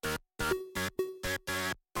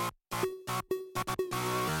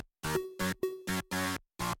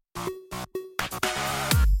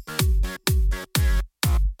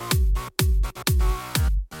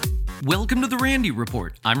Welcome to The Randy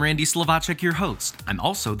Report. I'm Randy Slovacek, your host. I'm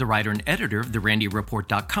also the writer and editor of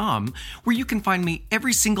TheRandyReport.com, where you can find me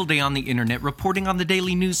every single day on the internet reporting on the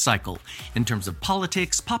daily news cycle in terms of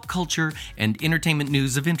politics, pop culture, and entertainment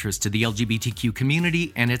news of interest to the LGBTQ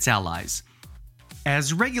community and its allies.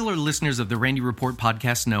 As regular listeners of the Randy Report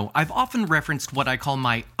podcast know, I've often referenced what I call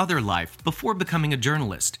my other life before becoming a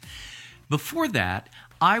journalist. Before that,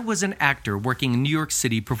 I was an actor working in New York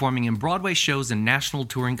City performing in Broadway shows and national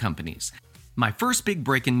touring companies. My first big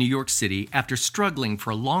break in New York City, after struggling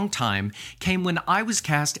for a long time, came when I was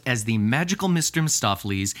cast as the magical Mr.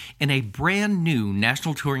 Mistopheles in a brand new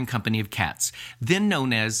national touring company of Cats, then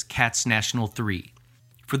known as Cats National 3.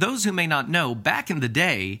 For those who may not know, back in the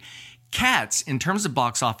day, Cats, in terms of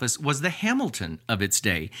box office, was the Hamilton of its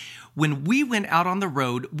day. When we went out on the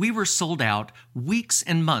road, we were sold out weeks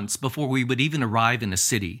and months before we would even arrive in a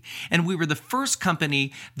city. And we were the first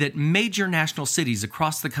company that major national cities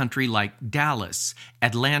across the country like Dallas,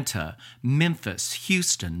 Atlanta, Memphis,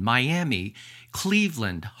 Houston, Miami,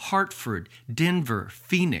 Cleveland, Hartford, Denver,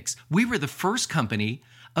 Phoenix, we were the first company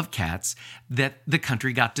of Cats that the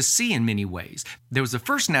country got to see in many ways. There was a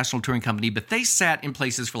first national touring company, but they sat in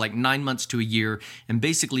places for like 9 months to a year and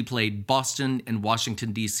basically played Boston and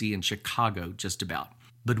Washington, D.C. and Chicago just about.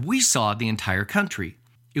 But we saw the entire country.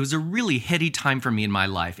 It was a really heady time for me in my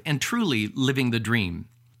life and truly living the dream.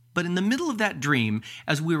 But in the middle of that dream,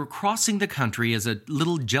 as we were crossing the country as a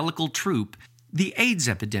little jellicle troupe, the AIDS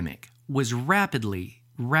epidemic was rapidly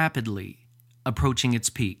approaching its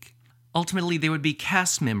peak. Ultimately, there would be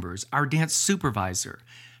cast members, our dance supervisor,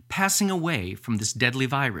 passing away from this deadly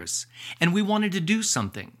virus. And we wanted to do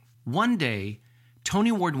something. One day, Tony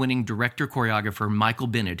Award-winning director-choreographer Michael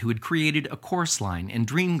Bennett, who had created A Chorus Line and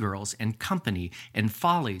Dreamgirls and Company and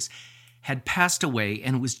Follies, had passed away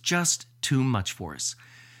and was just too much for us.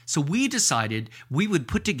 So we decided we would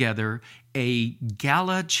put together a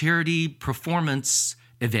gala charity performance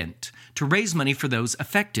event to raise money for those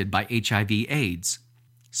affected by HIV/AIDS.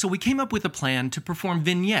 So we came up with a plan to perform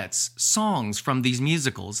vignettes, songs from these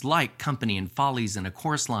musicals like Company and Follies and A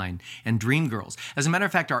Chorus Line and Dreamgirls. As a matter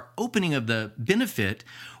of fact, our opening of the benefit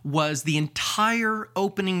was the entire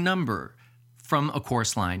opening number from A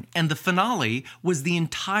Chorus Line, and the finale was the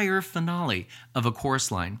entire finale of A Chorus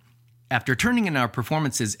Line. After turning in our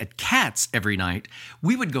performances at Cats every night,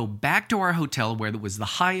 we would go back to our hotel, whether it was the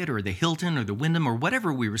Hyatt or the Hilton or the Wyndham or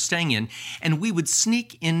whatever we were staying in, and we would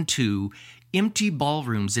sneak into empty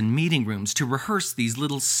ballrooms and meeting rooms to rehearse these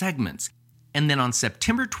little segments. And then on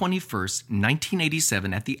September 21st,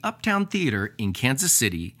 1987, at the Uptown Theater in Kansas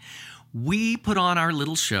City, we put on our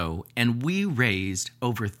little show and we raised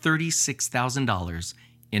over $36,000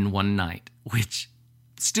 in one night, which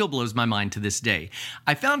still blows my mind to this day.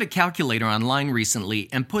 I found a calculator online recently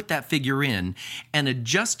and put that figure in, and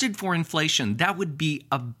adjusted for inflation, that would be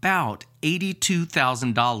about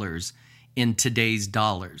 $82,000 in today's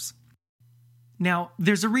dollars. Now,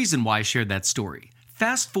 there's a reason why I shared that story.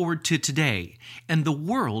 Fast forward to today, and the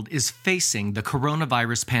world is facing the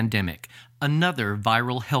coronavirus pandemic, another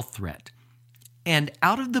viral health threat. And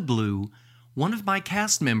out of the blue, one of my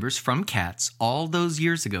cast members from Cats, all those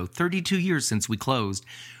years ago, 32 years since we closed,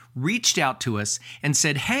 reached out to us and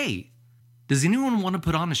said, "Hey, does anyone want to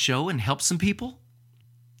put on a show and help some people?"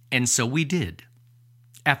 And so we did.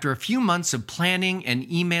 After a few months of planning and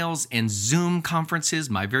emails and Zoom conferences,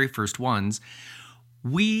 my very first ones,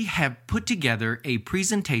 we have put together a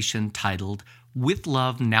presentation titled With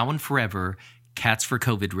Love Now and Forever, Cats for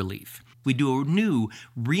COVID Relief. We do a new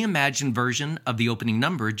reimagined version of the opening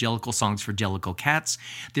number, Jellicle Songs for Jellicle Cats.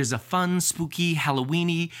 There's a fun, spooky,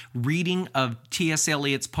 Halloween-y reading of T.S.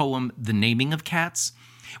 Eliot's poem, The Naming of Cats.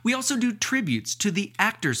 We also do tributes to the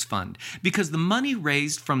Actors Fund because the money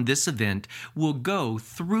raised from this event will go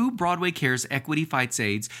through Broadway Cares Equity Fights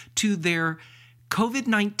AIDS to their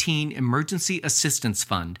COVID-19 Emergency Assistance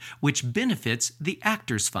Fund, which benefits the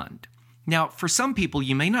Actors Fund. Now, for some people,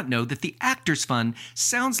 you may not know that the Actors Fund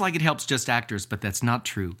sounds like it helps just actors, but that's not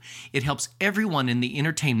true. It helps everyone in the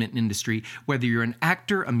entertainment industry, whether you're an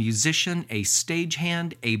actor, a musician, a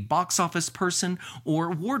stagehand, a box office person,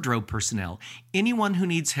 or wardrobe personnel. Anyone who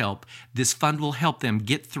needs help, this fund will help them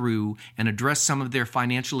get through and address some of their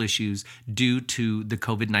financial issues due to the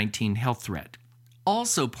COVID-19 health threat.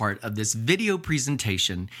 Also part of this video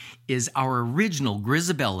presentation is our original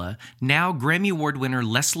Grizabella, now Grammy Award winner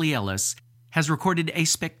Leslie Ellis, has recorded a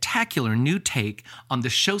spectacular new take on the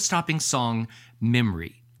show-stopping song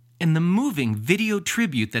Memory. And the moving video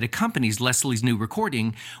tribute that accompanies Leslie's new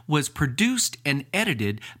recording was produced and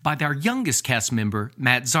edited by our youngest cast member,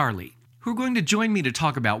 Matt Zarley. who are going to join me to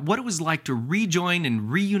talk about what it was like to rejoin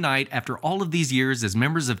and reunite after all of these years as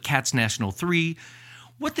members of Cats National 3,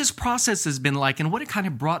 what this process has been like and what it kind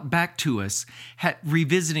of brought back to us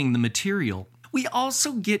revisiting the material. We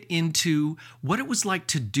also get into what it was like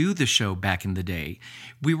to do the show back in the day.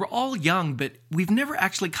 We were all young, but we've never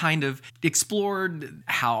actually kind of explored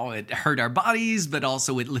how it hurt our bodies, but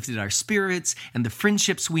also it lifted our spirits and the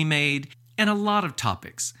friendships we made, and a lot of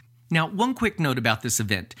topics. Now, one quick note about this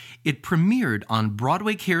event. It premiered on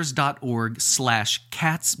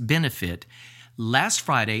BroadwayCares.org/CatsBenefit last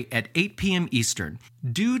Friday at 8 p.m. Eastern.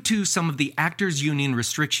 Due to some of the Actors Union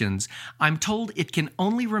restrictions, I'm told it can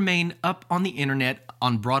only remain up on the internet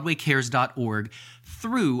on BroadwayCares.org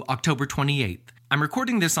through October 28th. I'm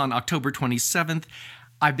recording this on October 27th.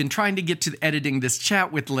 I've been trying to get to editing this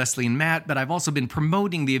chat with Leslie and Matt, but I've also been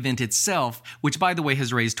promoting the event itself, which, by the way,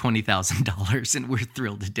 has raised $20,000, and we're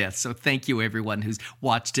thrilled to death. So thank you, everyone who's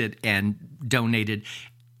watched it and donated.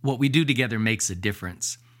 What we do together makes a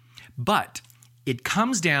difference. But it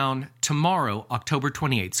comes down tomorrow, October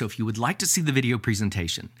 28th. So if you would like to see the video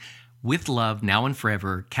presentation, With Love, Now and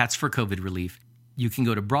Forever, Cats for COVID Relief, you can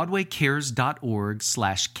go to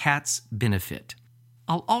BroadwayCares.org/CatsBenefit.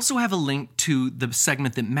 I'll also have a link to the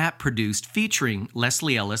segment that Matt produced featuring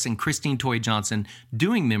Leslie Ellis and Christine Toy Johnson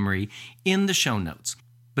doing Memory in the show notes.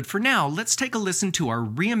 But for now, let's take a listen to our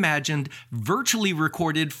reimagined, virtually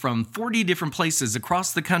recorded from 40 different places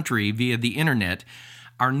across the country via the internet,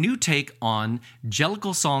 our new take on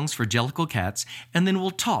Jellicle songs for Jellicle cats, and then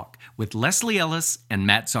we'll talk with Leslie Ellis and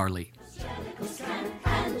Matt Zarley. Jellicles can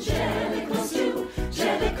and jellicles do.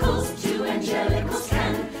 Jellicles do and jellicles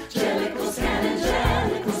can. Jellicles can and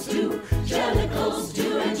jellicles do. Jellicles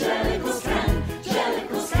do and jellicles can.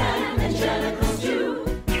 Jellicles can and jellicles do.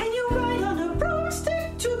 Can you ride on a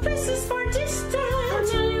broomstick to places far distant? I'll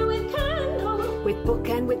tell you with candle, With book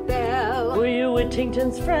and with bell. Were you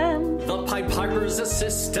Whittington's friend? The Pied Piper's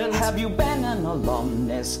assistant. Have you been an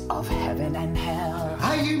alumnus of heaven and hell?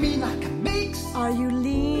 Are you mean like a minx? Are you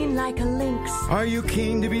lean like a lynx? Are you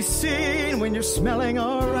keen to be seen when you're smelling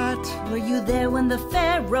a rat? Were you there when the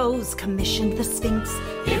pharaohs commissioned the Sphinx?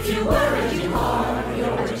 if you were and you are, you're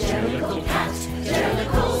a jellicle cat.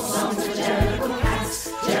 Jellicle songs for jellicle cats.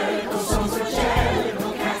 Jellicle songs for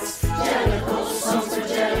jellicle cats. Jellicle songs for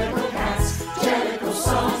jellicle cats. Jellicle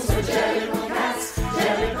songs for jellicle cats.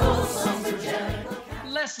 Jellicle songs for jellicle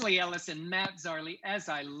cats. Leslie Ellis and Matt Zarley, as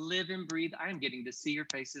I live and breathe, I'm getting to see your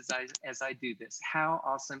faces as I do this. How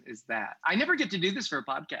awesome is that? I never get to do this for a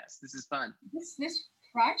podcast. This is fun. This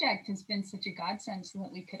project has been such a godsend so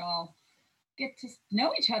that we could all get to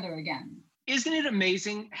know each other again. Isn't it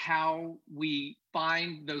amazing how we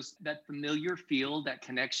find that familiar feel, that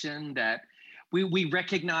connection, that we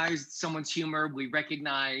recognize someone's humor, we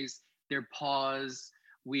recognize their pause,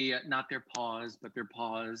 not their pause, but their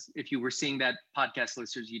pause. If you were seeing that, podcast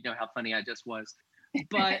listeners, you'd know how funny I just was.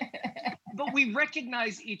 But we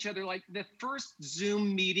recognize each other. Like the first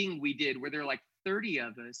Zoom meeting we did where there were like 30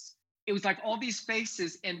 of us, it was like all these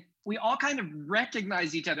faces and we all kind of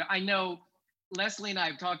recognize each other. I know Leslie and I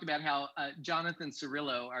have talked about how Jonathan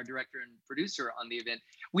Cirillo, our director and producer on the event,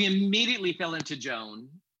 we immediately fell into Joan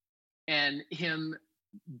and him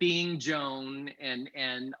being Joan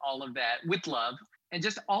and all of that with love. And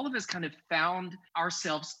just all of us kind of found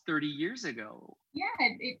ourselves 30 years ago. Yeah,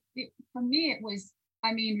 it for me, it was,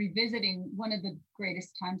 revisiting one of the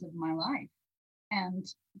greatest times of my life and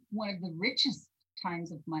one of the richest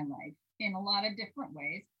times of my life in a lot of different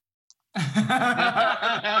ways. And then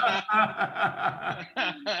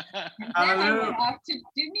I went off to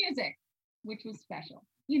do music, which was special.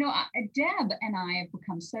 Deb and I have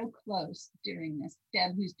become so close during this.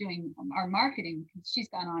 Deb, who's doing our marketing, because she's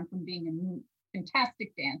gone on from being a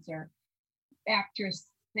fantastic dancer, actress,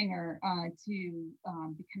 singer, to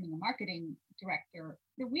becoming a marketing director,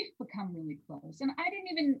 that we've become really close. And I didn't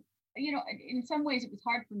even, in some ways it was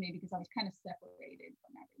hard for me because I was kind of separated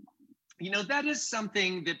from everyone. That is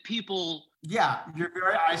something that people... Yeah, you're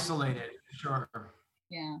very isolated, sure.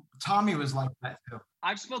 Yeah. Tommy was like that too.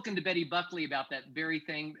 I've spoken to Betty Buckley about that very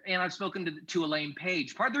thing, and I've spoken to Elaine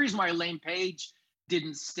Page. Part of the reason why Elaine Page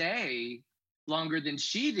didn't stay longer than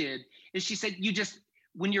she did is she said,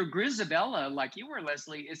 when you're Grisabella, like you were,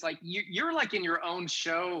 Leslie, it's like you're like in your own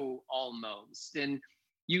show almost. And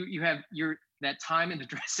you have that time in the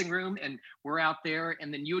dressing room and we're out there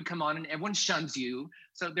and then you would come on and everyone shuns you.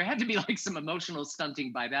 So there had to be like some emotional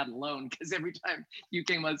stunting by that alone, because every time you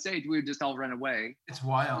came on stage, we would just all run away. It's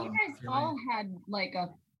wild. You guys all had like a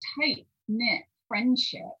tight knit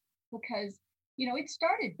friendship because, it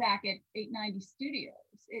started back at 890 Studios.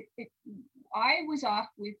 I was off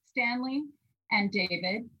with Stanley and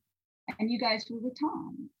David and you guys were with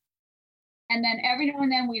Tom. And then every now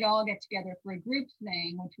and then we'd all get together for a group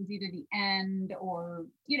thing, which was either the end or,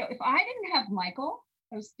 if I didn't have Michael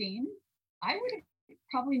Osteen, I would have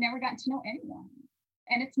probably never gotten to know anyone.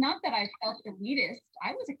 And it's not that I felt elitist.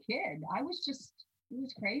 I was a kid. It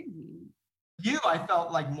was crazy. I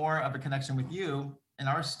felt like more of a connection with you and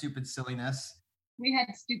our stupid silliness. We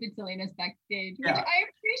had stupid silliness backstage, which Yeah. I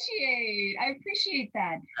appreciate. I appreciate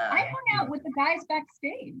that. I hung out with the guys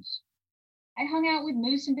backstage. I hung out with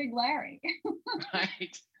Moose and Big Larry.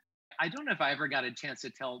 Right. I don't know if I ever got a chance to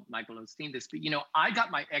tell Michael Osteen this, but I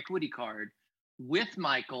got my equity card with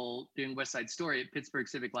Michael doing West Side Story at Pittsburgh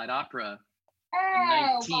Civic Light Opera in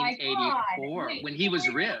 1984 when he was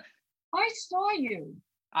Riff. I saw you.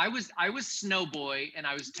 I was Snowboy, and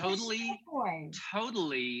I was totally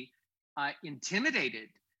intimidated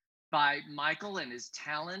by Michael and his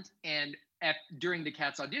talent. And during the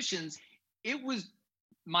Cats auditions, it was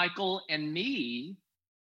Michael and me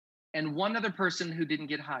and one other person who didn't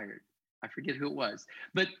get hired. I forget who it was,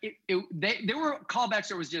 but there were callbacks.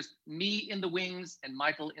 There was just me in the wings and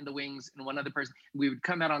Michael in the wings and one other person. We would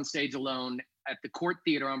come out on stage alone at the Court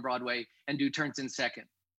Theater on Broadway and do turns in second.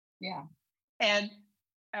 Yeah. And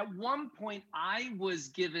at one point I was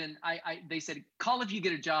given, they said, call if you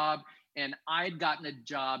get a job. And I'd gotten a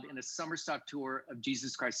job in a summer stock tour of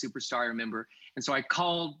Jesus Christ Superstar, I remember. And so I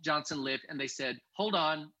called Johnson Lift and they said, hold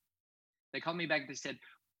on. They called me back. They said,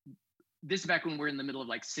 this is back when we're in the middle of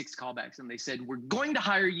like 6 callbacks. And they said, we're going to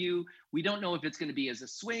hire you. We don't know if it's going to be as a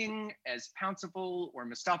swing, as Pounciple or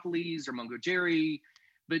Mistopheles or Mungo Jerry,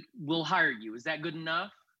 but we'll hire you. Is that good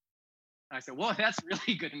enough? And I said, well, that's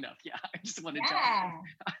really good enough. Yeah, I just want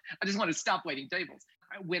to stop waiting tables.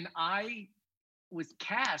 When I was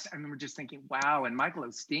cast, I remember just thinking, wow, and Michael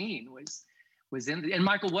Osteen was in, and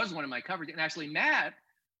Michael was one of my covers, and actually Matt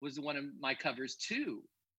was one of my covers too.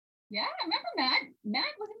 Yeah, I remember Matt.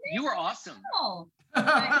 Matt was amazing. You were awesome. Oh,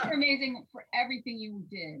 Matt, you're amazing for everything you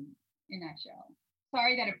did in that show.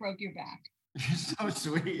 Sorry that it broke your back. You're so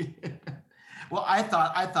sweet. Well, I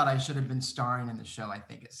thought I should have been starring in the show, I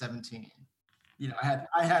think, at 17.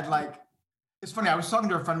 I had like, it's funny, I was talking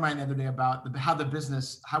to a friend of mine the other day about how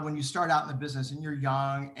when you start out in the business and you're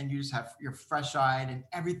young and you're fresh-eyed and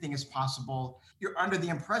everything is possible, you're under the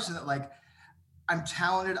impression that like, I'm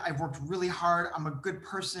talented, I've worked really hard, I'm a good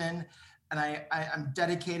person, and I'm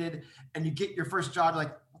dedicated, and you get your first job, like,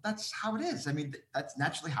 well, that's how it is. I mean, that's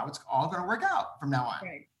naturally how it's all gonna work out from now on.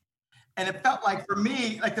 Right. And it felt like for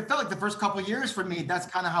me, the first couple of years for me, that's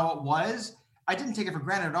kind of how it was. I didn't take it for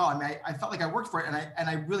granted at all. I mean, I felt like I worked for it and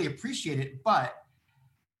I really appreciate it, but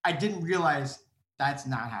I didn't realize that's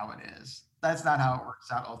not how it is. That's not how it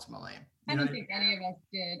works out ultimately. I don't think any of us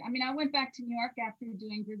did. I mean, I went back to New York after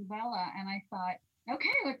doing Grisabella and I thought, okay,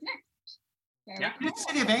 what's next? You did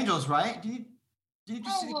City of Angels, right? Did you do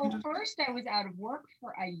City of Angels? First I was out of work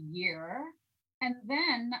for a year. And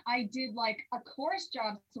then I did like a chorus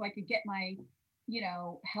job so I could get my,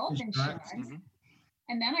 health insurance. Mm-hmm.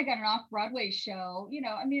 And then I got an off-Broadway show.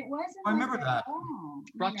 I mean, it wasn't. I remember that.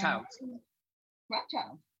 Rothschild.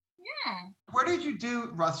 Rothschild. Yeah. Where did you do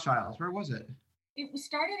Rothschilds? Where was it? It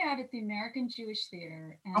started out at the American Jewish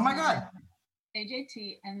Theater. And oh my God.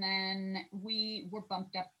 AJT. And then we were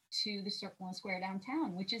bumped up to the Circle and Square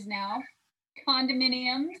downtown, which is now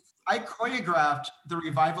condominiums. I choreographed the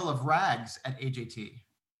revival of Rags at AJT.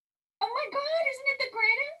 Oh my God, isn't it the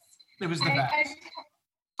greatest? It was the best.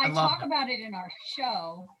 I talk about it in our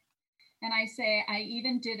show, and I say I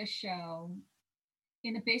even did a show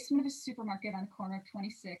in the basement of a supermarket on the corner of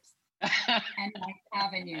 26th and 9th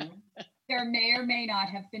Avenue. There may or may not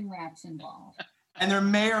have been rats involved. And there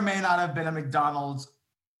may or may not have been a McDonald's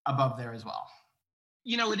above there as well.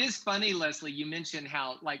 It is funny, Leslie, you mentioned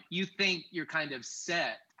how like you think you're kind of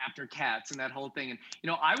set after Cats and that whole thing.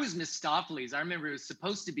 And, I was Mistopheles. I remember it was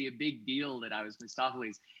supposed to be a big deal that I was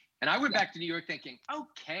Mistopheles. And I went back to New York thinking,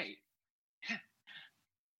 okay,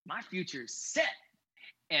 my future's set.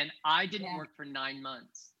 And I didn't work for 9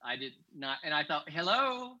 months. I did not. And I thought,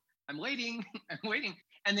 hello, I'm waiting.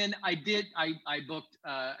 And then I booked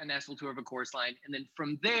a national tour of a chorus line. And then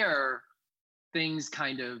from there, things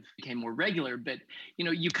kind of became more regular. But,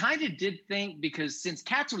 you kind of did think, because since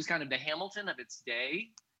Cats was kind of the Hamilton of its day,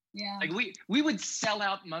 like we would sell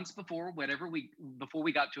out months before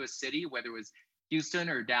we got to a city, whether it was Houston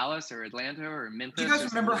or Dallas or Atlanta or Memphis. Do you guys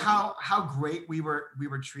remember how great we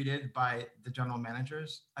were treated by the general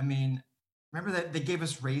managers? I mean, remember that they gave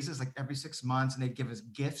us raises like every 6 months and they'd give us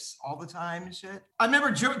gifts all the time and shit? I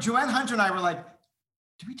remember Joanne Hunter and I were like,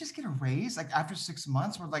 did we just get a raise? Like after 6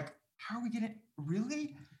 months, we're like, How are we getting,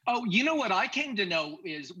 really? Oh, you know what I came to know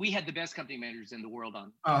is we had the best company managers in the world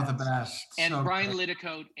on. Oh, the best. And so Brian great.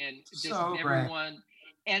 Lidicote and just So everyone.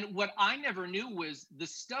 And what I never knew was the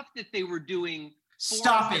stuff that they were doing.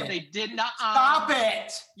 Stop it. They did not. Stop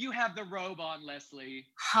it. You have the robe on, Leslie.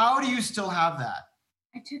 How do you still have that?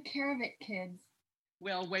 I took care of it, kids.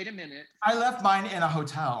 Well, wait a minute. I left mine in a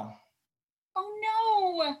hotel. Oh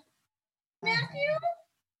no, Matthew.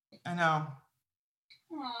 I know.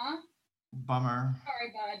 Aw, Bummer.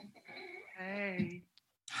 sorry, bud. Hey.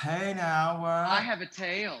 Hey now, what? I have a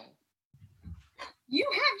tail. You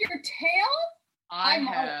have your tail?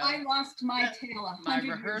 I lost my tail 100 my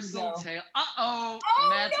years rehearsal ago. tail. Uh-oh. Oh,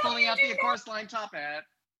 Matt's no, pulling you out the did course line top hat.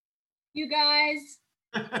 You guys,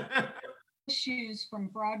 shoes from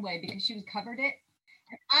Broadway because she was covered it.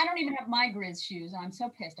 I don't even have my Grizz shoes. I'm so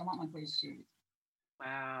pissed. I want my Grizz shoes.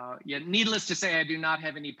 Wow. Yeah. Needless to say, I do not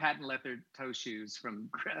have any patent leather toe shoes from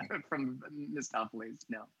Miss Topley's.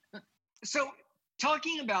 No. So,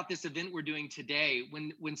 talking about this event we're doing today,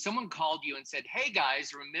 when someone called you and said, "Hey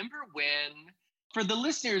guys, remember when?" For the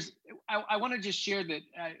listeners, I want to just share that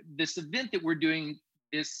this event that we're doing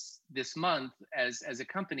this month as a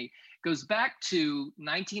company goes back to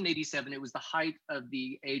 1987. It was the height of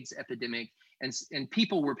the AIDS epidemic, and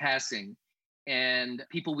people were passing, and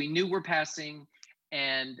people we knew were passing.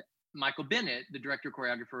 And Michael Bennett, the director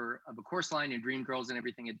choreographer of A Course Line and Dreamgirls and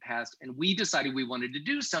everything, had passed. And we decided we wanted to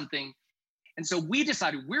do something. And so we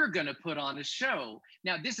decided we're going to put on a show.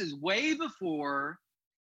 Now, this is way before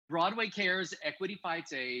Broadway Cares, Equity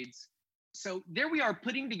Fights AIDS. So there we are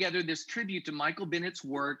putting together this tribute to Michael Bennett's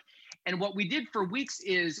work. And what we did for weeks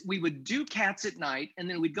is we would do Cats at night, and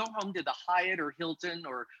then we'd go home to the Hyatt or Hilton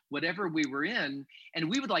or whatever we were in, and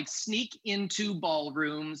we would like sneak into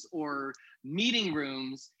ballrooms or meeting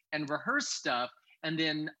rooms and rehearse stuff. And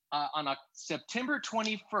then on September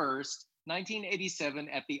 21st, 1987,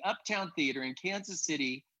 at the Uptown Theater in Kansas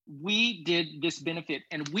City, we did this benefit,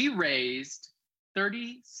 and we raised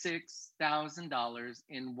 $36,000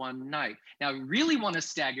 in one night. Now, I really want to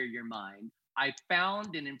stagger your mind. I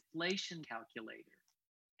found an inflation calculator,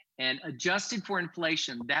 and adjusted for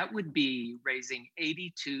inflation, that would be raising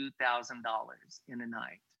 $82,000 in a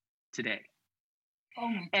night today. Oh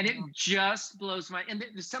my And God. it just blows my, and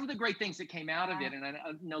some of the great things that came out of it, and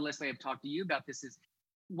I know, Leslie, I've talked to you about this, is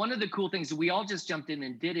one of the cool things, we all just jumped in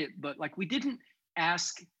and did it, but like we didn't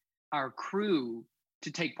ask our crew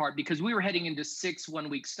to take part because we were heading into 6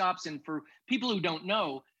 one-week stops. And for people who don't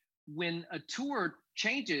know, when a tour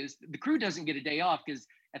changes, the crew doesn't get a day off because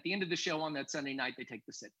at the end of the show on that Sunday night, they take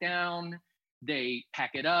the set down, they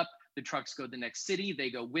pack it up, the trucks go to the next city, they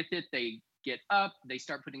go with it, they get up, they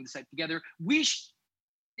start putting the set together. They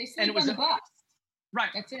sleep on the bus. Right.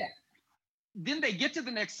 That's it. Then they get to the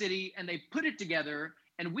next city and they put it together,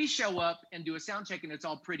 and we show up and do a sound check, and it's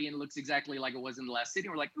all pretty and it looks exactly like it was in the last city.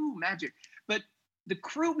 We're like, ooh, magic. But the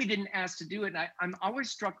crew, we didn't ask to do it. And I'm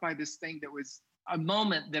always struck by this thing that was a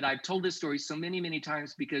moment that I've told this story so many, many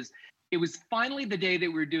times, because it was finally the day that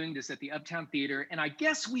we were doing this at the Uptown Theater. And I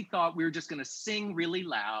guess we thought we were just going to sing really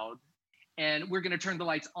loud and we're going to turn the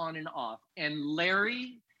lights on and off. And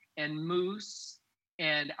Larry and Moose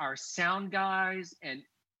and our sound guys and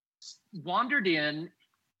wandered in,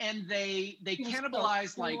 and they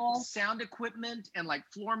cannibalized so like cool. sound equipment and like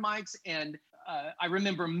floor mics. And I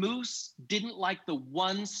remember Moose didn't like the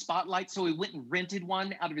one spotlight, so he went and rented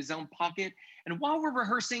one out of his own pocket. And while we're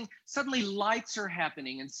rehearsing, suddenly lights are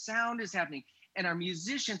happening and sound is happening, and our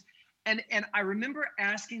musicians. And I remember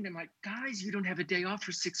asking them, like, guys, you don't have a day off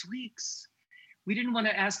for 6 weeks. We didn't want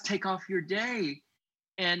to take off your day.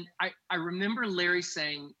 And I remember Larry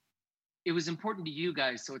saying, it was important to you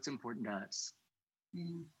guys, so it's important to us.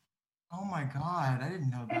 Yeah. Oh my God, I didn't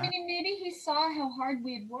know that. I mean, maybe he saw how hard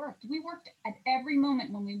we had worked. We worked at every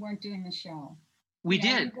moment when we weren't doing the show. We You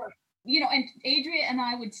know, did. And Adria and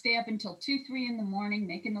I would stay up until 2, 3 in the morning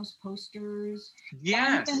making those posters.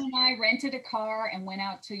 Yes. Jonathan and I rented a car and went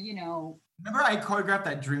out to, Remember I choreographed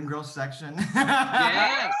that Dreamgirls section?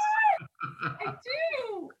 Yes. I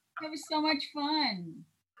do. It was so much fun.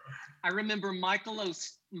 I remember Michael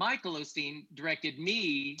Osteen directed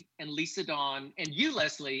me and Lisa Dawn and you,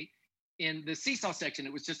 Leslie, in the Seesaw section.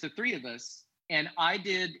 It was just the 3 of us. And I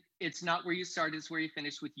did It's Not Where You Start, It's Where You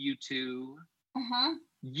Finish with you two. Uh-huh.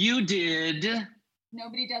 You did.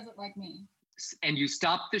 Nobody does it like me. And you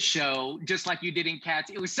stopped the show just like you did in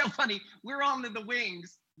Cats. It was so funny. We're on the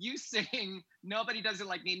wings. You sing Nobody Does It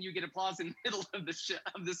Like Me, and you get applause in the middle of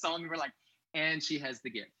the song. And we're like, and she has the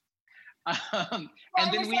gift. And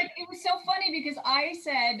then it was so funny because I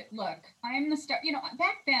said, look, I am the star.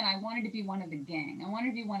 Back then I wanted to be one of the gang. I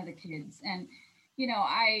wanted to be one of the kids. And,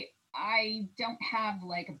 I don't have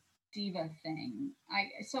like a diva thing. I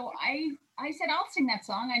said, I'll sing that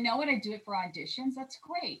song. I know it. I do it for auditions. That's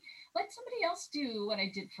great. Let somebody else do what I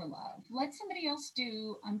did for Love. Let somebody else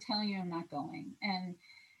do I'm Telling You I'm Not Going. And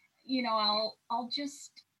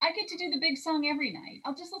I get to do the big song every night.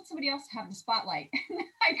 I'll just let somebody else have the spotlight.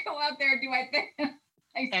 I go out there and do my thing.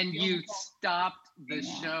 And you stopped the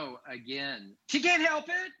show again. She can't help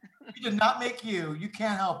it. She did not make you. You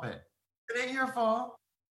can't help it. It ain't your fault.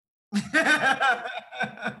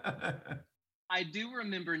 I do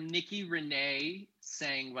remember Nikki Renee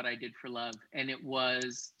saying What I Did for Love, and it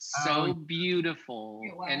was so beautiful.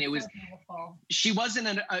 And it was so beautiful. She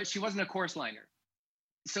wasn't a chorus liner,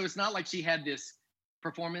 so it's not like she had this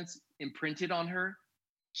performance imprinted on her.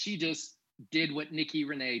 She just did what Nikki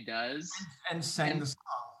Renee does and sang the song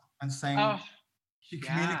and sang. She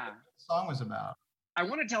communicated what the song was about. I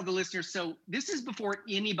want to tell the listeners. So this is before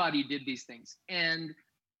anybody did these things, and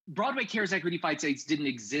Broadway Cares Equity Fights AIDS didn't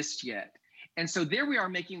exist yet. And so there we are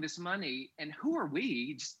making this money. And who are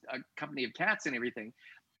we? Just a company of cats and everything.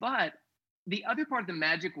 But the other part of the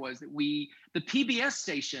magic was that the PBS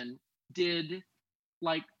station did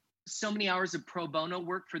like so many hours of pro bono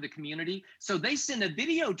work for the community. So they sent a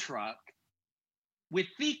video truck with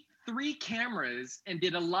 3 cameras and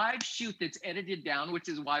did a live shoot that's edited down, which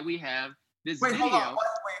is why we have this video. Hold on. Wait,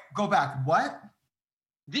 go back. What?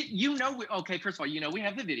 Okay, first of all, we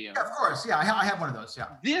have the video. Yeah, of course, yeah, I have one of those, yeah.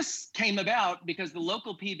 This came about because the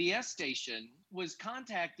local PBS station was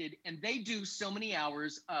contacted, and they do so many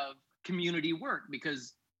hours of community work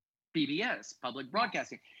because PBS, public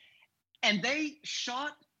broadcasting. And they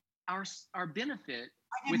shot our benefit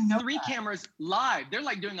with 3 cameras live. They're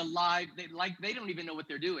like doing a live, they don't even know what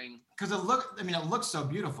they're doing. Because it looks so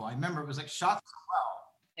beautiful. I remember it was like shot so well.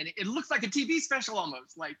 And it looks like a TV special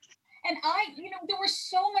almost, like. And there was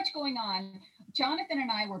so much going on. Jonathan and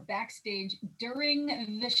I were backstage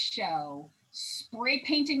during the show, spray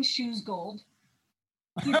painting shoes gold,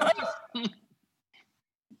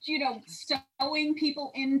 sewing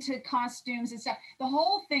people into costumes and stuff. The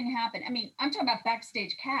whole thing happened. I mean, I'm talking about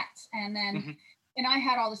backstage cats. And then, and I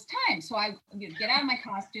had all this time. So I get out of my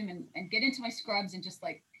costume and get into my scrubs and just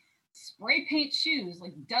like spray paint shoes,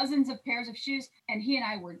 like dozens of pairs of shoes. And he and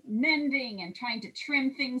I were mending and trying to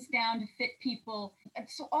trim things down to fit people. And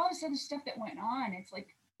so all this other stuff that went on, it's like,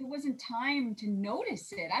 there wasn't time to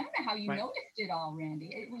notice it. I don't know how you noticed it all,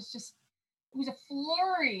 Randy. It was a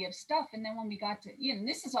flurry of stuff. And then when we got to, and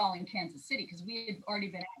this is all in Kansas City, because we had already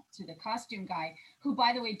been out to the costume guy, who,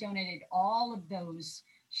 by the way, donated all of those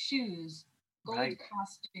shoes, gold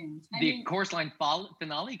costumes. The Chorus Line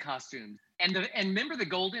finale costumes. And remember the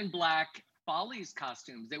gold and black Follies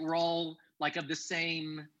costumes that were all like of the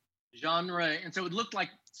same genre. And so it looked like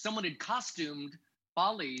someone had costumed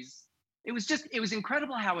Follies. It was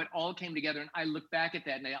incredible how it all came together. And I look back at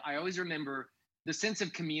that and I always remember the sense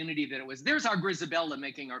of community that it was. There's our Grisabella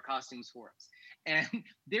making our costumes for us. And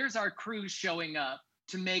there's our crew showing up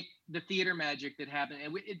to make the theater magic that happened.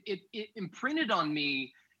 And it imprinted on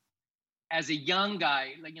me as a young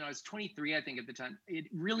guy, I was 23, I think at the time. It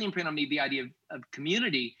really imprinted on me the idea of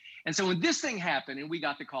community. And so when this thing happened, and we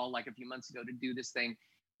got the call like a few months ago to do this thing,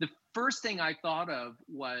 the first thing I thought of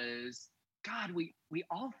was, God, we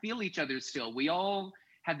all feel each other still. We all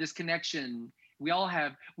have this connection. We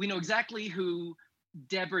know exactly who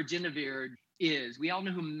Deborah Genevieve is. We all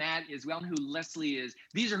know who Matt is. We all know who Leslie is.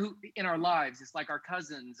 These are who in our lives. It's like our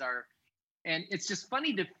cousins are. And it's just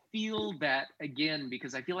funny to feel that again,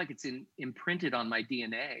 because I feel like it's imprinted on my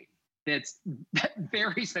DNA. That's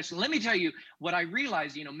very special. Let me tell you what I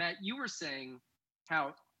realized, Matt, you were saying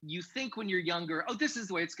how you think when you're younger, oh, this is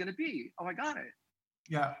the way it's going to be. Oh, I got it.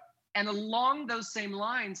 Yeah. And along those same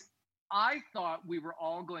lines, I thought we were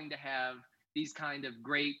all going to have these kind of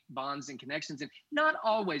great bonds and connections. And not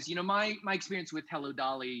always, my experience with Hello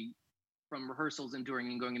Dolly from rehearsals and touring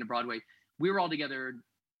and going into Broadway, we were all together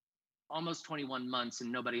almost 21 months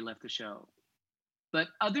and nobody left the show. But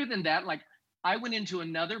other than that, like I went into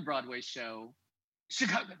another Broadway show,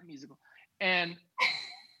 Chicago the Musical, and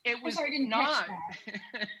it was not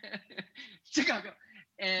Chicago.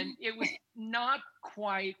 And it was not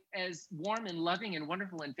quite as warm and loving and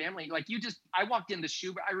wonderful and family. Like I walked in the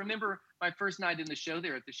Schubert. I remember my first night in the show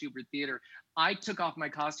there at the Schubert Theater. I took off my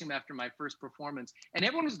costume after my first performance and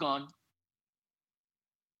everyone was gone.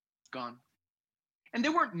 Gone. And they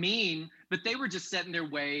weren't mean, but they were just set in their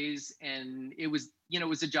ways. And it was, it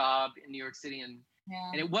was a job in New York City. And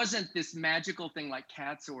it wasn't this magical thing like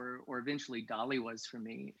Cats or eventually Dolly was for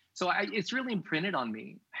me. So it's really imprinted on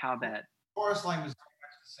me how that. Chorus Line was the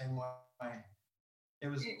same way. It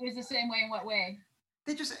was the same way in what way?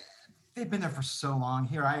 they've been there for so long.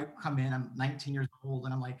 Here I come in, I'm 19 years old,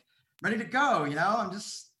 and I'm like ready to go. I'm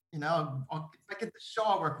just, if I get the show,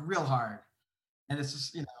 I'll work real hard. And it's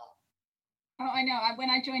just, Oh, I know. When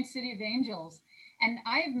I joined City of Angels, and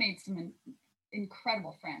I have made some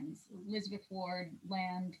incredible friends. Elizabeth Ward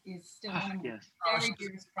Land is still one of my very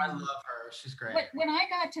dearest I friends. love her. She's great. But when I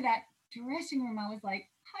got to that dressing room, I was like,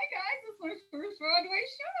 "Hi guys, this is my first Broadway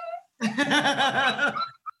show."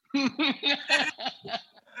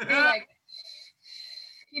 They're like,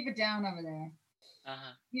 keep it down over there.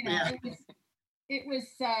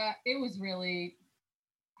 It was really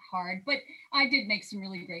hard, but I did make some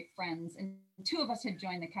really great friends, and two of us had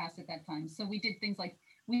joined the cast at that time. So we did things like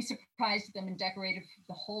we surprised them and decorated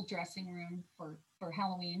the whole dressing room for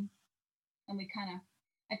Halloween, and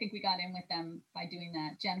I think we got in with them by doing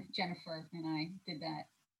that. Jennifer and I did that.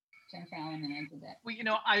 Jennifer Allen and I did that. Well,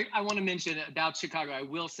 I want to mention about Chicago. I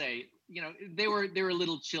will say, they were a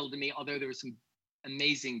little chill to me, although there were some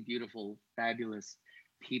amazing, beautiful, fabulous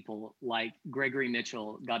people like Gregory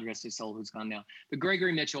Mitchell, God rest his soul, who's gone now. But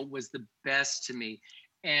Gregory Mitchell was the best to me.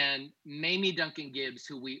 And Mamie Duncan Gibbs,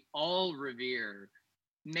 who we all revere.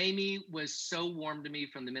 Mamie was so warm to me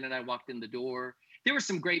from the minute I walked in the door. There were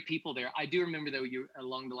some great people there. I do remember, though,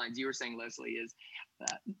 along the lines you were saying, Leslie, is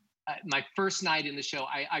my first night in the show,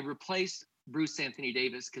 I replaced Bruce Anthony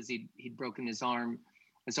Davis because he'd broken his arm.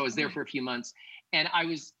 And so I was there for a few months. And I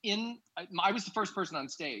was the first person on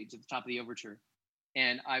stage at the top of the overture.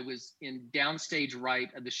 And I was in downstage right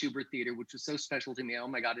of the Schubert Theater, which was so special to me. Oh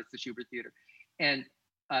my God, it's the Schubert Theater. And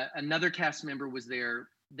another cast member was there.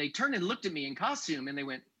 They turned and looked at me in costume and they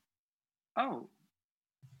went, "Oh,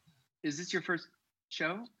 is this your first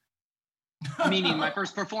show?" Meaning my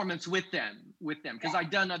first performance with them, because I'd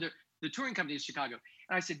done the touring company in Chicago.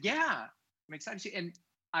 And I said, "Yeah, I'm excited." And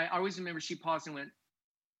I always remember she paused and went,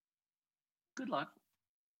 "Good luck."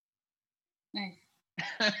 Nice.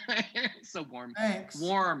 So warm. Thanks.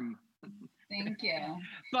 Warm. Thank you.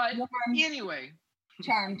 But anyway.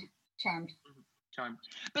 Charmed.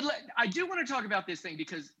 But I do want to talk about this thing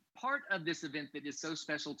because part of this event that is so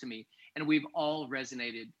special to me, and we've all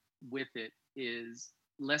resonated with it, is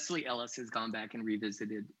Leslie Ellis has gone back and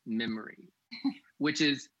revisited Memory, which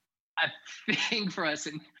is a thing for us.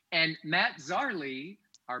 And Matt Zarley,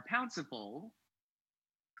 our Pounciple,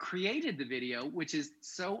 created the video, which is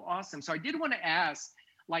so awesome. So I did want to ask,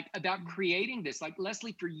 about creating this,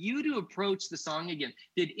 Leslie, for you to approach the song again,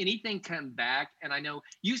 did anything come back? And I know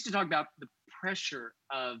you used to talk about the pressure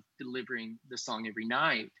of delivering the song every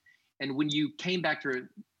night. And when you came back to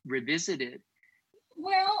revisit it.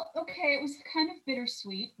 Well, okay, it was kind of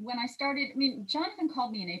bittersweet. When I started, Jonathan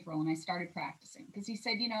called me in April and I started practicing because he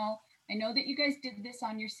said, I know that you guys did this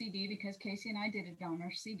on your CD because Casey and I did it on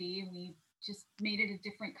our CD and we just made it a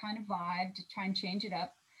different kind of vibe to try and change it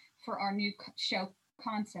up for our new show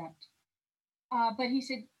concept. But he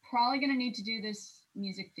said, probably going to need to do this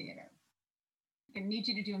music theater. I need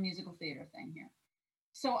you to do a musical theater thing here.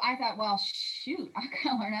 So I thought, well, shoot, I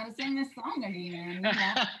gotta learn how to sing this song again.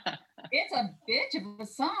 It's a bitch of a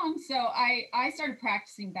song. So I started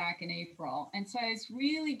practicing back in April. And so I was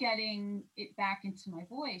really getting it back into my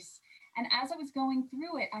voice. And as I was going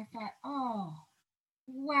through it, I thought, oh,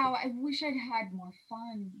 wow, I wish I'd had more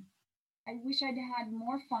fun. I wish I'd had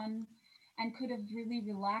more fun and could have really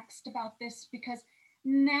relaxed about this because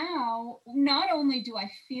now, not only do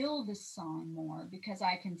I feel this song more because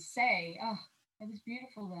I can say, oh, it was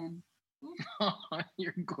beautiful then. Oh,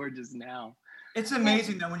 you're gorgeous now. It's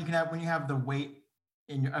amazing though when you have the weight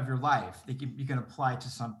of your life that you can apply to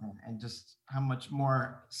something and just how much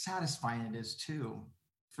more satisfying it is too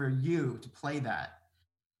for you to play that.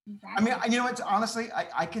 Exactly. I mean, it's honestly,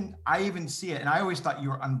 I even see it, and I always thought you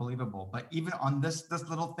were unbelievable. But even on this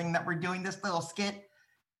little thing that we're doing, this little skit,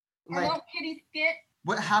 our little kitty skit,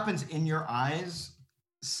 what happens in your eyes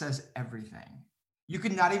says everything. You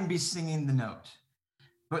could not even be singing the note,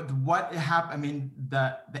 but what happened? I mean,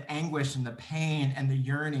 the anguish and the pain and the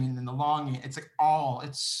yearning and the longing. It's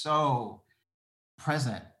it's so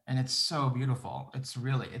present and it's so beautiful. It's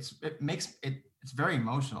very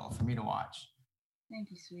emotional for me to watch. Thank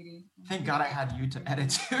you, sweetie. Thank God I had you to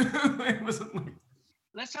edit too. It wasn't like...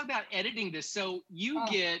 Let's talk about editing this. So you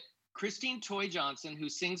get Christine Toy Johnson, who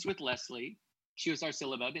sings with Leslie. She was our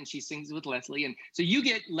syllabub, and she sings with Leslie. And so you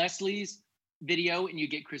get Leslie's video, and you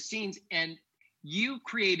get Christine's, and you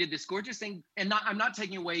created this gorgeous thing. And I'm not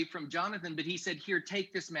taking away from Jonathan, but he said, "Here,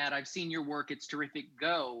 take this, Matt. I've seen your work. It's terrific.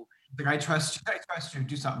 Go." I trust you.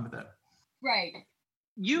 Do something with it. Right.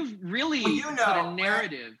 You've really put a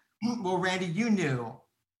narrative. Well, Randy, you knew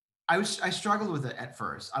I struggled with it at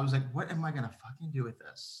first. I was like, what am I going to fucking do with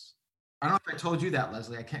this? I don't know if I told you that,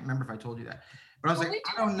 Leslie. I can't remember if I told you that. But I was like,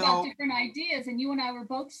 I don't We know. talked about different ideas, and you and I were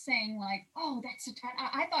both saying like, oh, that's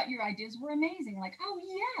I thought your ideas were amazing. Like, oh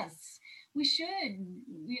yes, we should,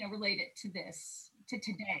 relate it to this, to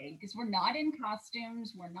today, because we're not in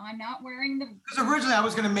costumes. I'm not wearing the. Because originally I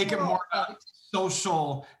was going to make it more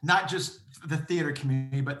social, not just the theater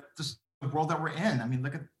community, but just the world that we're in. I mean,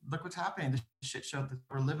 look what's happening. The shit show that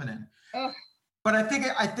we're living in. Ugh. But I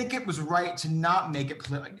think it was right to not make it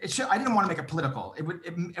political. I didn't want to make it political. It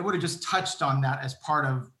would have just touched on that as part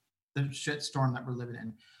of the shitstorm that we're living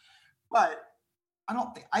in. But I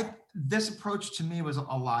don't think this approach to me was a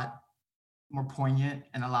lot more poignant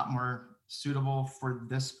and a lot more suitable for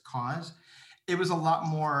this cause. It was a lot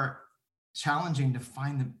more challenging to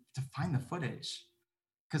find the footage,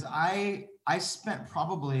 because I spent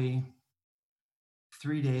probably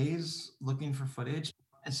 3 days looking for footage.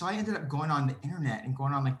 And so I ended up going on the internet and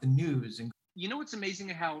going on like the news. And you know what's amazing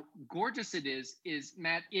how gorgeous it is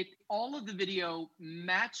Matt, all of the video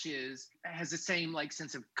matches, has the same like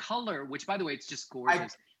sense of color, which by the way, it's just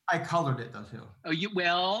gorgeous. I colored it though too.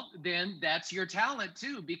 Oh, then that's your talent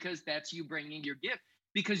too, because that's you bringing your gift,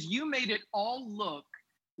 because you made it all look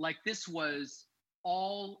like this was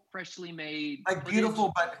all freshly made. Like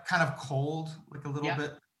beautiful, but kind of cold, like a little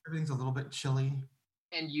bit, everything's a little bit chilly.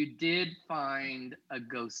 And you did find a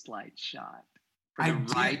ghost light shot for the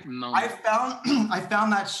right moment. I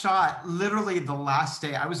found that shot literally the last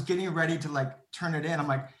day. I was getting ready to like turn it in. I'm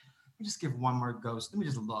like, let me just give one more ghost. Let me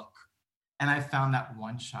just look. And I found that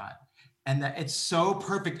one shot. And that it's so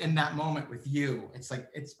perfect in that moment with you. It's like,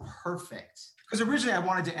 it's perfect. Because originally I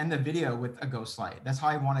wanted to end the video with a ghost light. That's how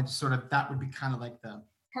I wanted to that would be kind of like the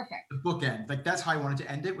bookend. Like that's how I wanted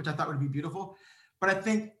to end it, which I thought would be beautiful. But I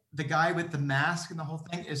think the guy with the mask and the whole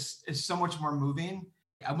thing is so much more moving.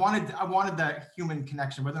 I wanted that human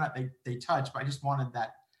connection, whether or not they touch, but I just wanted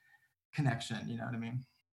that connection. You know what I mean?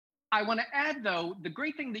 I want to add though, the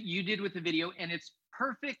great thing that you did with the video, and it's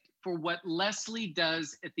perfect for what Leslie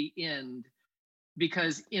does at the end,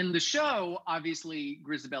 because in the show, obviously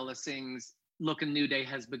Grisabella sings, "Look, a new day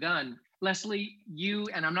has begun." Leslie,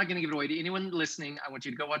 and I'm not going to give it away to anyone listening. I want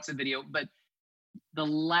you to go watch the video, but the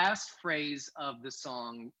last phrase of the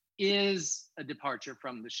song is a departure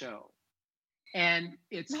from the show. And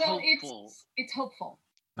it's hopeful. It's hopeful.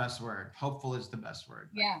 Best word. Hopeful is the best word.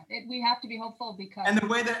 Yeah, we have to be hopeful because. And the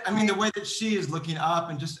way that she is looking up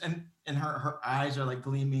and her eyes are like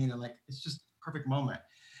gleaming and like, it's just a perfect moment.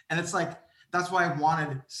 And it's like, that's why I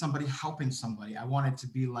wanted somebody helping somebody. I wanted to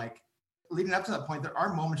be like, leading up to that point, there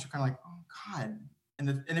are moments you're kind of like, oh God.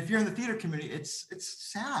 And if you're in the theater community, it's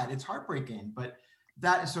sad, it's heartbreaking, but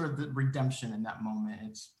that is sort of the redemption in that moment.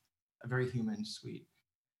 It's a very human, sweet.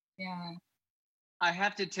 Yeah. I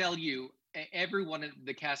have to tell you, every one of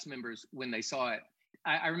the cast members, when they saw it,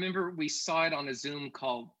 I remember we saw it on a Zoom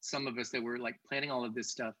call, some of us that were like planning all of this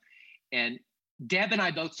stuff. And Deb and I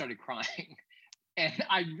both started crying. And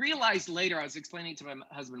I realized later, I was explaining to my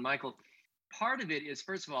husband, Michael, part of it is,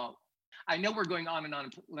 first of all, I know we're going on and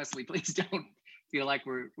on. Leslie, please don't feel like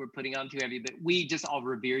we're putting on too heavy, but we just all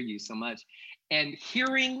revere you so much. And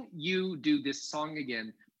hearing you do this song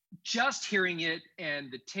again, just hearing it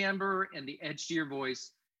and the timbre and the edge to your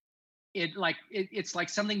voice, it's like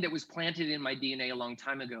something that was planted in my DNA a long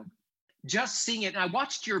time ago. Just seeing it, and I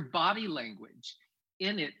watched your body language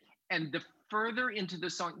in it, and the further into the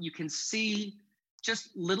song, you can see just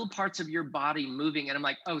little parts of your body moving, and I'm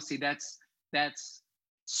like, oh, see, that's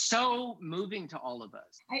so moving to all of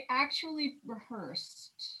us. I actually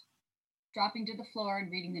rehearsed dropping to the floor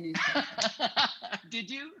and reading the newspaper. Did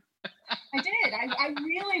you? I did. I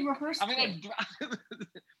really rehearsed it.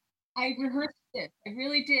 I rehearsed it. I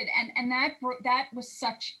really did. And that was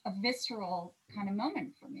such a visceral kind of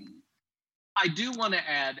moment for me. I do want to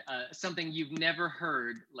add something you've never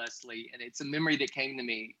heard, Leslie, and it's a memory that came to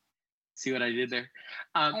me. See what I did there?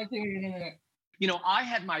 I see what you did there. You know, I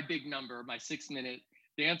had my big number, my 6-minute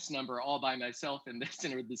dance number all by myself in the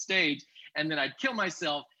center of the stage. And then I'd kill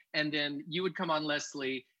myself. And then you would come on,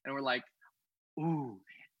 Leslie, and we're like, ooh.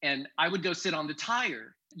 And I would go sit on the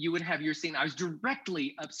tire. You would have your scene. I was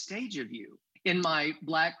directly upstage of you in my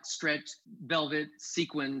black stretched velvet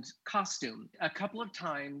sequined costume. A couple of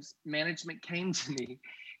times management came to me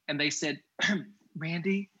and they said,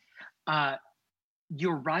 Randy,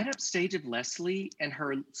 you're right upstage of Leslie and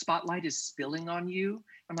her spotlight is spilling on you.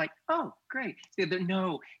 I'm like, oh, great.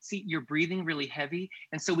 No, see, you're breathing really heavy.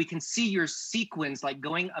 And so we can see your sequins like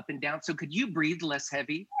going up and down. So could you breathe less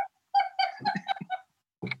heavy?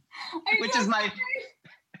 Which is my...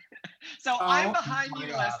 So I'm behind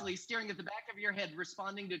you, Leslie, staring at the back of your head,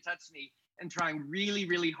 responding to touch me. and trying really,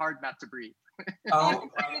 really hard not to breathe. Oh,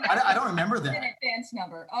 I don't remember that. Dance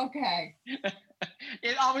number. Okay.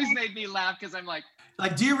 It always made me laugh because I'm like,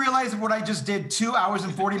 do you realize what I just did 2 hours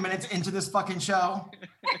and 40 minutes into this fucking show?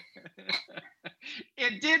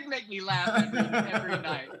 It did make me laugh every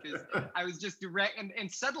night because I was just direct,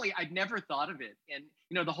 and suddenly I'd never thought of it. And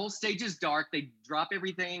the whole stage is dark. They drop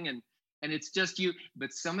everything, and it's just you.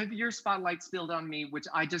 But some of your spotlight spilled on me, which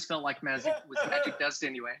I just felt like magic dust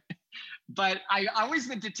anyway. But I always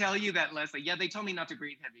meant to tell you that, Leslie. Yeah, they told me not to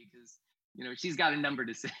breathe heavy because she's got a number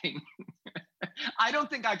to sing. I don't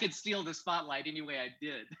think I could steal the spotlight anyway. I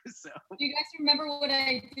did. So. Do you guys remember what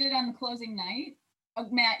I did on the closing night? Oh,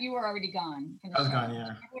 Matt, you were already gone. I was gone, yeah.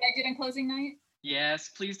 Remember what I did on closing night? Yes,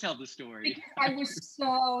 please tell the story. Because I was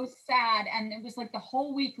so sad, and it was like the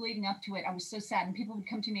whole week leading up to it. I was so sad, and people would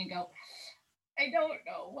come to me and go, "I don't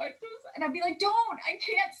know what this," and I'd be like, "Don't! I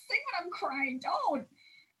can't sing when I'm crying. Don't!"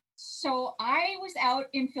 So I was out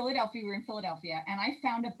in Philadelphia. We were in Philadelphia, and I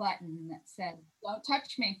found a button that said, "Don't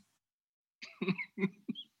touch me."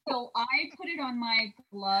 So I put it on my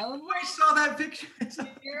glove. I saw that picture.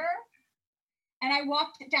 Here, and I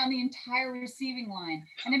walked down the entire receiving line.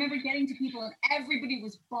 And I remember getting to people, and everybody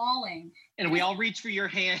was bawling. And we all reached for your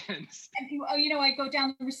hands. And I go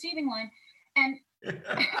down the receiving line, and I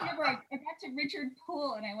remember I got to Richard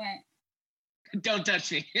Poole, and I went, "Don't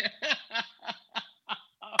touch me." It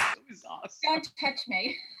was awesome. "Don't touch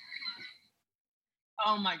me."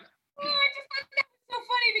 Oh my God. Oh, I just thought that was so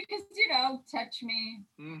funny because, touch me.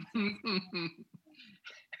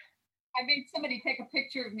 I made somebody take a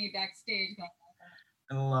picture of me backstage.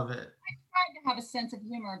 I love it. I tried to have a sense of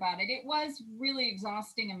humor about it. It was really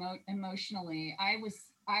exhausting emotionally. I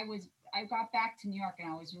got back to New York, and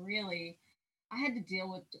I had to deal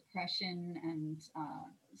with depression and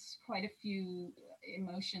quite a few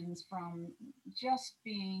emotions from just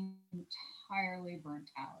being entirely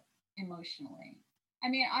burnt out emotionally. I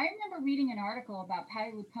mean, I remember reading an article about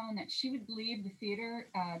Patti LuPone that she would leave the theater,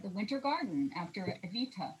 the Winter Garden after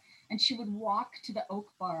Evita, and she would walk to the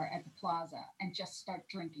Oak Bar at the Plaza and just start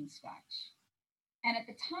drinking scotch. And at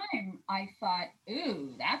the time, I thought,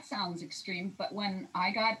 ooh, that sounds extreme. But when I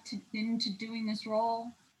got into doing this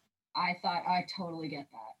role, I thought, I totally get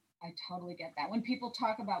that. I totally get that. When people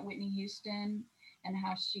talk about Whitney Houston and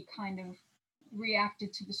how she kind of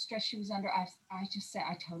reacted to the stress she was under, I just said,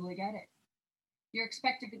 I totally get it. You're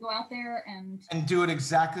expected to go out there and do it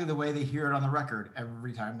exactly the way they hear it on the record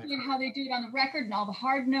every time. How they do it on the record and all the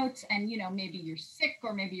hard notes, and maybe you're sick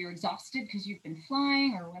or maybe you're exhausted because you've been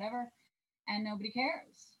flying or whatever, and nobody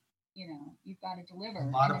cares. You've got to deliver. A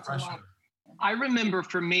lot of pressure. I remember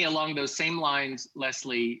for me along those same lines,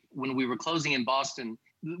 Leslie, when we were closing in Boston,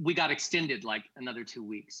 we got extended like another 2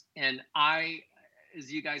 weeks, and I,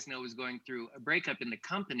 as you guys know, was going through a breakup in the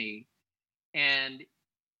company, and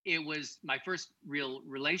it was my first real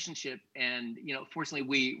relationship. And,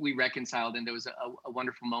 fortunately we reconciled, and there was a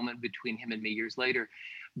wonderful moment between him and me years later.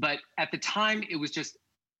 But at the time it was just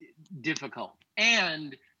difficult,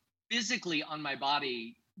 and physically on my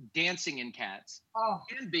body, dancing in Cats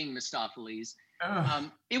and being Mistopheles.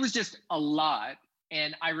 It was just a lot.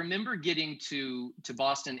 And I remember getting to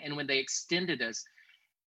Boston, and when they extended us,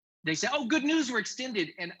 they said, "Oh, good news, we're extended."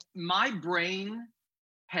 And my brain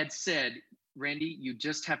had said, "Randy, you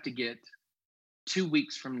just have to get 2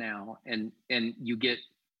 weeks from now and you get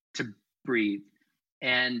to breathe."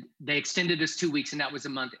 And they extended us 2 weeks, and that was a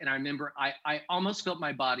month. And I remember I almost felt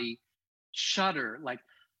my body shudder, like,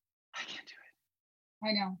 I can't do it.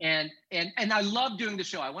 I know. And I love doing the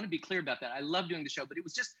show. I want to be clear about that. I love doing the show, but it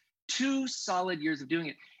was just 2 solid years of doing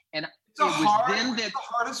it. And it's the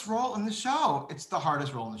hardest role in the show. It's the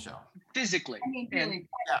hardest role in the show. Physically. I mean, really,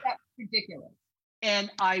 that's ridiculous.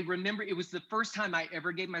 And I remember it was the first time I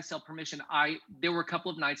ever gave myself permission. There were a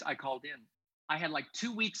couple of nights I called in. I had like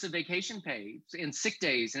 2 weeks of vacation pay and sick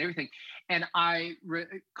days and everything. And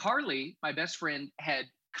Carly, my best friend, had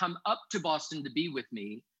come up to Boston to be with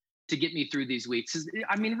me to get me through these weeks.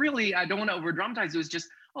 I mean, really, I don't want to over dramatize. It was just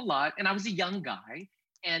a lot. And I was a young guy.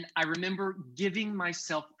 And I remember giving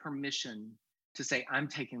myself permission to say, I'm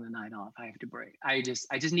taking the night off. I have to break. I just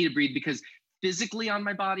need to breathe, because physically on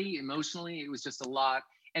my body, emotionally, it was just a lot.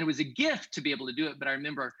 And it was a gift to be able to do it. But I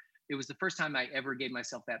remember it was the first time I ever gave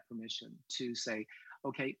myself that permission to say,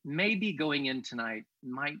 okay, maybe going in tonight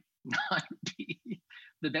might not be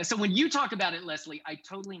the best. So when you talk about it, Leslie, I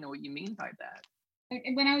totally know what you mean by that.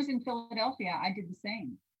 When I was in Philadelphia, I did the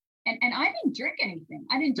same. And I didn't drink anything.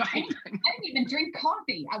 I didn't even drink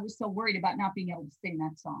coffee. I was so worried about not being able to sing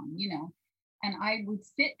that song, And I would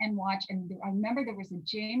sit and watch. And I remember there was a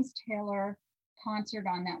James Taylor concert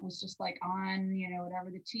on that was just like on,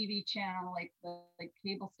 whatever the TV channel, like the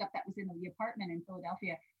cable stuff that was in the apartment in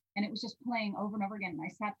Philadelphia. And it was just playing over and over again. And I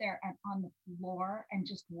sat there on the floor and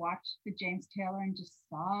just watched the James Taylor and just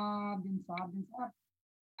sobbed and sobbed and sobbed.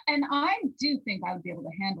 And I do think I would be able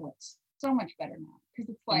to handle it so much better now, because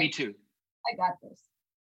it's like, me too. I got this.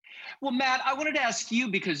 Well, Matt, I wanted to ask you,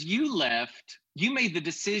 because you left, you made the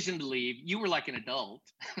decision to leave. You were like an adult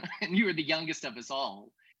and you were the youngest of us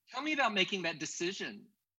all. Tell me about making that decision.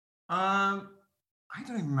 I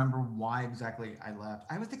don't even remember why exactly I left.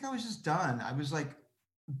 I would think I was just done. I was like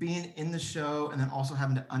being in the show and then also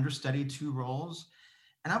having to understudy 2 roles.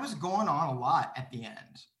 And I was going on a lot at the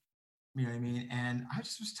end. You know what I mean? And I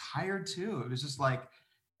just was tired too. It was just like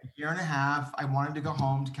a year and a half. I wanted to go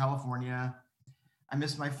home to California. I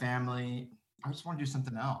missed my family. I just wanted to do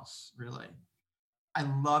something else, really. I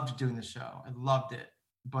loved doing the show. I loved it.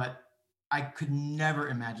 But I could never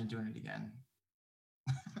imagine doing it again.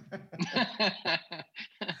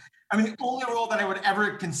 I mean, the only role that I would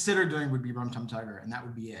ever consider doing would be Rum Tum Tugger, and that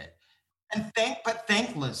would be it. And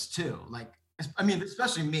thankless too. Like, I mean,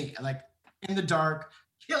 especially me, like in the dark,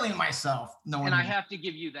 killing myself. And I have to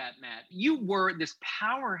give you that, Matt. You were this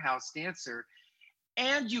powerhouse dancer,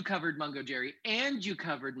 and you covered Mungo Jerry, and you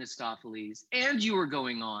covered Mistopheles, and you were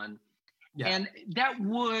going on. Yeah. And that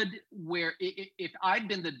would, where if I'd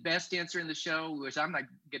been the best dancer in the show, which I'm not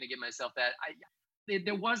going to give myself that,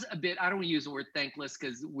 there was a bit, I don't want to use the word thankless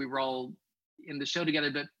because we were all in the show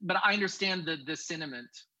together, but I understand the sentiment.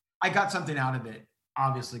 I got something out of it,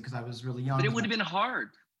 obviously, because I was really young. But it would have been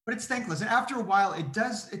hard. But it's thankless. And after a while, it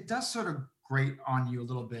does sort of grate on you a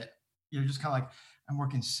little bit. You're just kind of like, I'm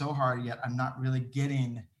working so hard, yet I'm not really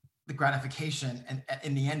getting the gratification and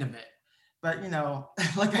in the end of it. But,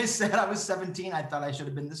 like I said, I was 17. I thought I should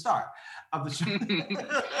have been the star of the show.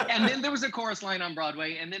 And then there was a chorus line on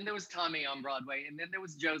Broadway, and then there was Tommy on Broadway, and then there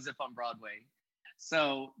was Joseph on Broadway.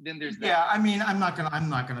 So then there's that. Yeah, I mean, I'm not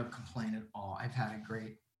gonna complain at all. I've had a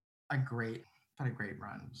great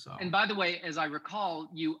run. So. And by the way, as I recall,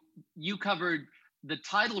 you covered the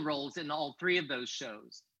title roles in all 3 of those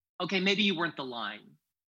shows. Okay, maybe you weren't the line,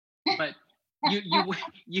 but.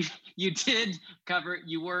 You did cover.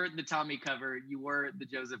 You were the Tommy cover. You were the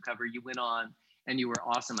Joseph cover. You went on, and you were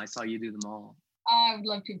awesome. I saw you do them all. I would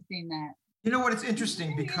love to have seen that. You know what? It's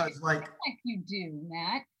interesting because like you do,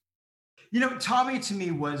 Matt. Tommy to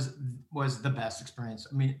me was the best experience.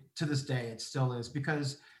 I mean, to this day, it still is,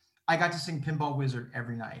 because I got to sing Pinball Wizard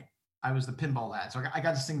every night. I was the pinball lad, so I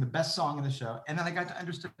got to sing the best song in the show, and then I got to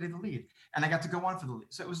understudy the lead, and I got to go on for the lead.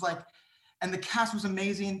 So it was like. And the cast was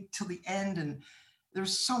amazing till the end. And there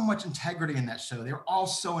was so much integrity in that show. They were all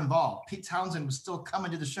so involved. Pete Townsend was still coming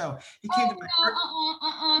to the show. He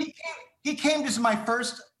came to my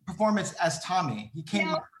first performance as Tommy. He came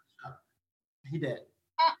to my first show. He did.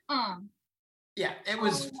 Yeah, it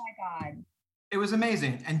was. Oh my God. It was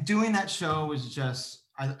amazing. And doing that show was just,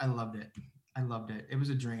 I loved it. I loved it. It was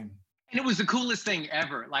a dream. And it was the coolest thing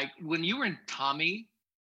ever. Like when you were in Tommy,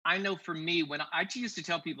 I know for me, when I used to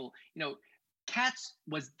tell people, Cats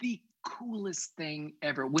was the coolest thing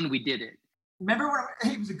ever when we did it. Remember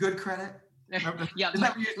when it was a good credit? Yeah,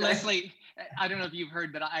 Leslie, I don't know if you've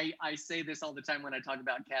heard, but I say this all the time when I talk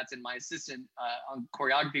about Cats, and my assistant on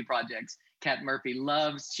choreography projects, Kat Murphy,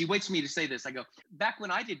 she waits for me to say this. I go, back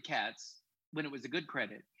when I did Cats, when it was a good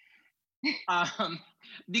credit,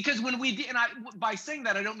 because when we did, and by saying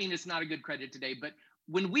that, I don't mean it's not a good credit today, but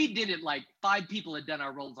when we did it, like 5 people had done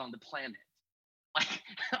our roles on the planet. Like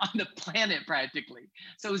on the planet practically.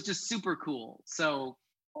 So it was just super cool. So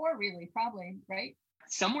 4 really, probably, right?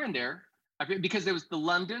 Somewhere in there. Because there was the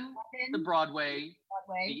London, the Broadway,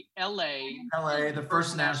 the LA, the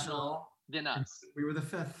first national, then us. We were the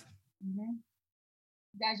 5th. Mm-hmm.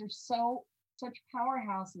 You guys are such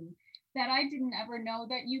powerhouses that I didn't ever know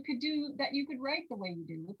that you could write the way you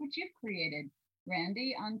do. Look what you've created,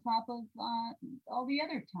 Randy, on top of all the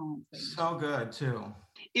other talents. So good too.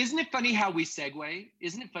 Isn't it funny how we segue?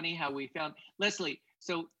 Isn't it funny how we found Leslie?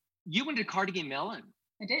 So you went to Carnegie Mellon.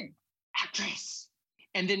 I did. Actress.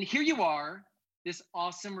 And then here you are, this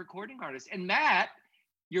awesome recording artist. And Matt,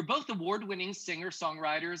 you're both award-winning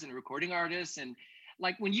singer-songwriters and recording artists. And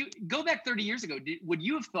like when you go back 30 years ago, would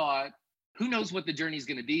you have thought, who knows what the journey is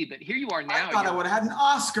going to be? But here you are now. I thought I would have had an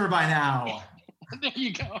Oscar by now. There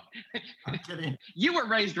you go. I'm kidding. You were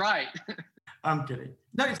raised right. I'm kidding.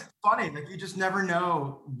 No, it's funny. Like you just never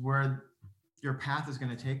know where your path is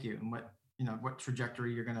going to take you and what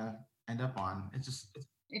trajectory you're going to end up on.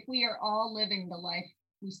 If we are all living the life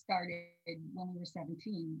we started when we were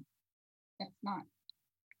 17, that's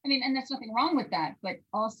nothing wrong with that, but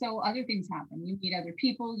also other things happen. You meet other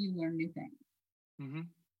people, you learn new things. Mm-hmm.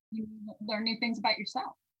 You learn new things about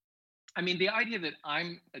yourself. I mean, the idea that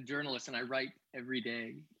I'm a journalist and I write every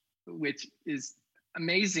day, which is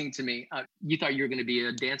amazing to me. You thought you were going to be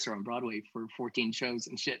a dancer on Broadway for 14 shows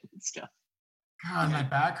and shit and stuff. God, my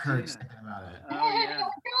back hurts thinking about it. Oh, yeah.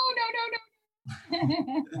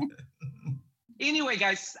 No. Anyway,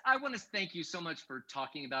 guys, I want to thank you so much for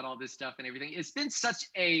talking about all this stuff and everything. It's been such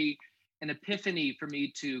an epiphany for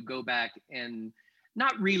me to go back and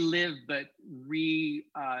not relive, but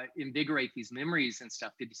invigorate these memories and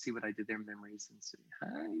stuff. Did you see what I did there? Memories and see.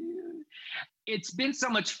 It's been so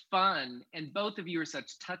much fun, and both of you are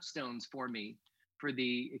such touchstones for me for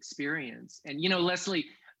the experience. And Leslie,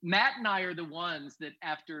 Matt and I are the ones that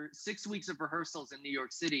after 6 weeks of rehearsals in New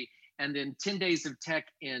York City and then 10 days of tech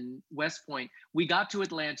in West Point, we got to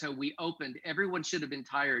Atlanta, we opened, everyone should have been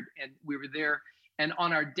tired, and we were there. And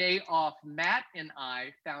on our day off, Matt and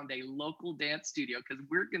I found a local dance studio because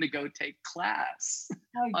we're going to go take class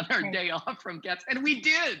on our day off from Cats. And we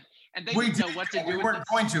did. And they didn't know what to do with us. We weren't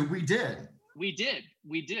going to. We did.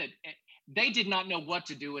 We did. They did not know what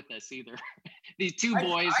to do with us either. These two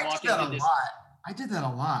boys walking into this. I did that a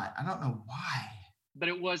lot. I don't know why. But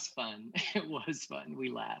it was fun. It was fun. We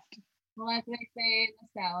laughed. Well, as they say in the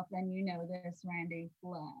South, and you know this, Randy,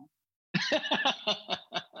 laugh.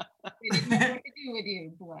 They didn't know what to do with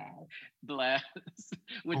you, blast.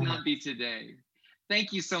 Would not be today.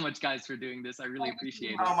 Thank you so much, guys, for doing this. I really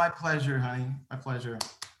appreciate it. Oh, my pleasure, honey. My pleasure.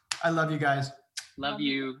 I love you guys. Love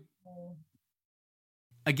you.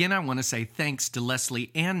 Again, I want to say thanks to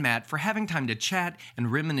Leslie and Matt for having time to chat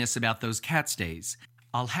and reminisce about those Cats days.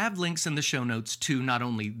 I'll have links in the show notes to not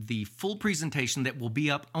only the full presentation that will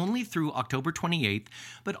be up only through October 28th,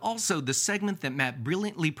 but also the segment that Matt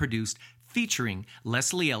brilliantly produced featuring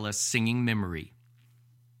Leslie Ellis singing Memory.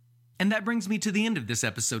 And that brings me to the end of this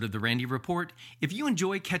episode of The Randy Report. If you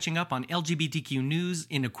enjoy catching up on LGBTQ news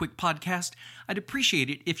in a quick podcast, I'd appreciate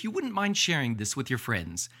it if you wouldn't mind sharing this with your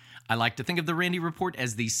friends. I like to think of The Randy Report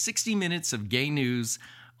as the 60 minutes of gay news,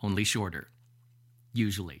 only shorter.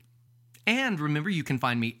 Usually. And remember, you can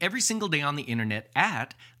find me every single day on the internet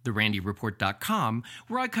at therandyreport.com,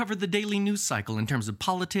 where I cover the daily news cycle in terms of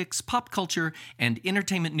politics, pop culture, and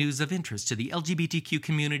entertainment news of interest to the LGBTQ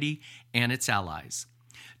community and its allies.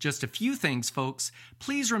 Just a few things, folks.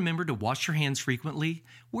 Please remember to wash your hands frequently,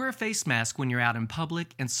 wear a face mask when you're out in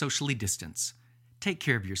public, and socially distance. Take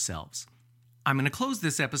care of yourselves. I'm going to close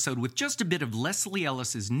this episode with just a bit of Leslie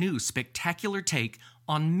Ellis's new spectacular take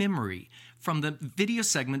on Memory from the video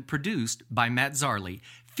segment produced by Matt Zarley,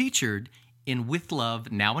 featured in With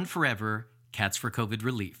Love, Now and Forever, Cats for COVID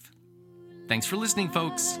Relief. Thanks for listening,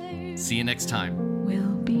 folks. See you next time.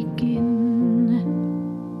 Will begin.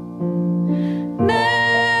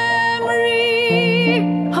 Memory,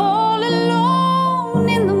 all alone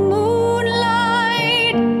in the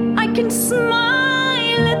moonlight, I can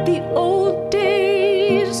smile at the old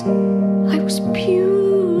days. I was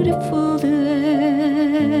beautiful then.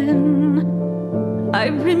 I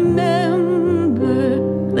remember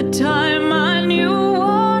the time I knew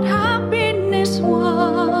what happiness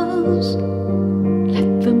was.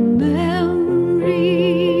 Let the memory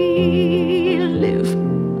live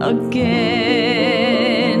again.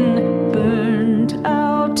 Burned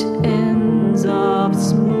out ends of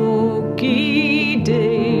smoky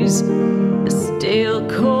days, the stale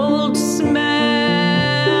cold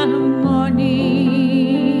smell of morning.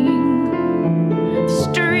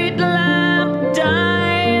 Street lamp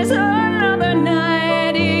dies, another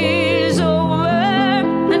night is over,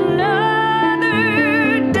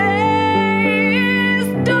 another day is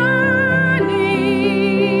dawning.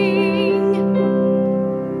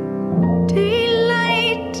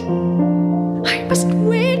 Daylight, I must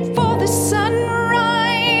wait.